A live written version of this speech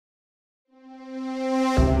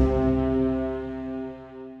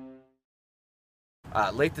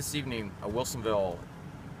Late this evening, a Wilsonville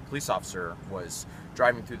police officer was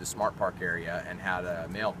driving through the Smart Park area and had a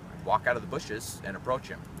male walk out of the bushes and approach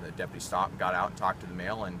him. The deputy stopped and got out and talked to the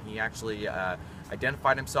male, and he actually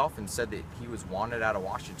identified himself and said that he was wanted out of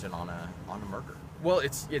Washington on a murder. Well,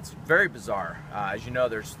 it's very bizarre. As you know,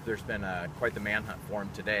 there's been quite the manhunt for him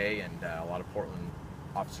today, and a lot of Portland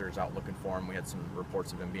officers out looking for him. We had some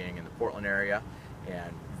reports of him being in the Portland area,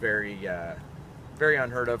 and very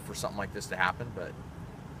unheard of for something like this to happen, but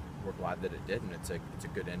we're glad that it did, and it's a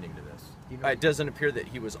good ending to this. It doesn't appear that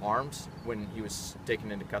he was armed when he was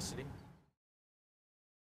taken into custody.